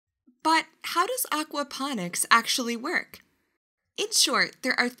But how does aquaponics actually work? In short,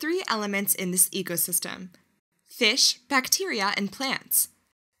 there are three elements in this ecosystem: fish, bacteria, and plants.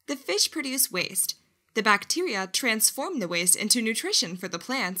 The fish produce waste. The bacteria transform the waste into nutrition for the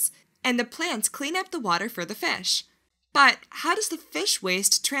plants, and the plants clean up the water for the fish. But how does the fish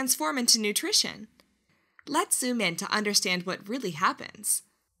waste transform into nutrition? Let's zoom in to understand what really happens.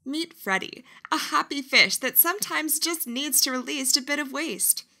 Meet Freddy, a happy fish that sometimes just needs to release a bit of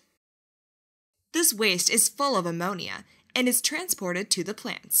waste. This waste is full of ammonia and is transported to the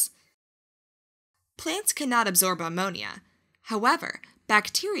plants. Plants cannot absorb ammonia. However,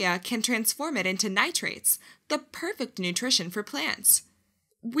 bacteria can transform it into nitrates, the perfect nutrition for plants.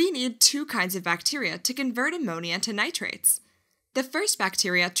 We need two kinds of bacteria to convert ammonia to nitrates. The first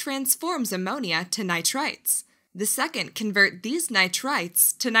bacteria transforms ammonia to nitrites. The second convert these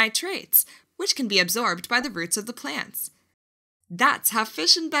nitrites to nitrates, which can be absorbed by the roots of the plants. That's how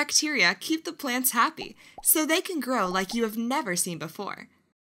fish and bacteria keep the plants happy, so they can grow like you have never seen before.